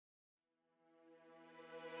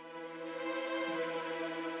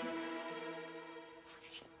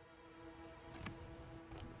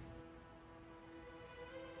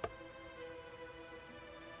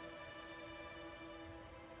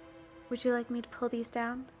Would you like me to pull these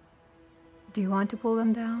down? Do you want to pull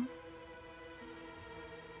them down?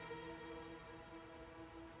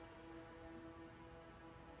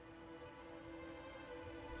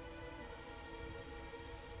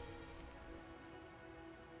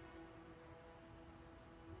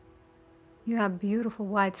 You have beautiful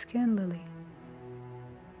white skin, Lily.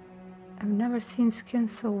 I've never seen skin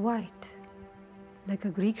so white, like a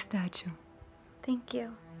Greek statue. Thank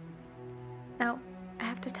you. Now, I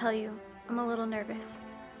have to tell you, I'm a little nervous.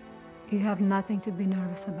 You have nothing to be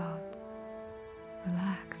nervous about.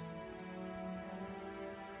 Relax.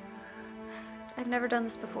 I've never done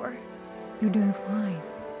this before. You're doing fine.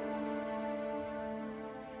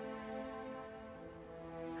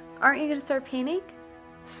 Aren't you gonna start painting?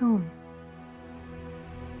 Soon.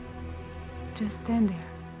 Just stand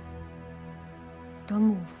there. Don't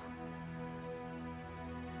move.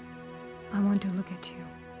 I want to look at you.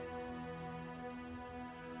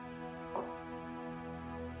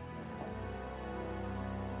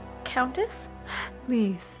 Countess?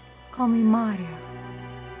 Please, call me Maria.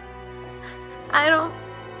 I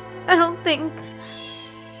don't think...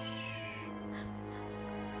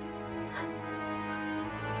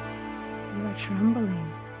 You are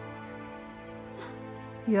trembling.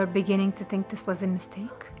 You are beginning to think this was a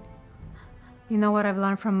mistake? You know what I've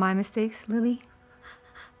learned from my mistakes, Lily?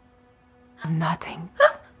 Nothing.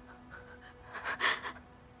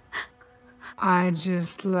 I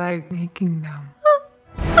just like making them.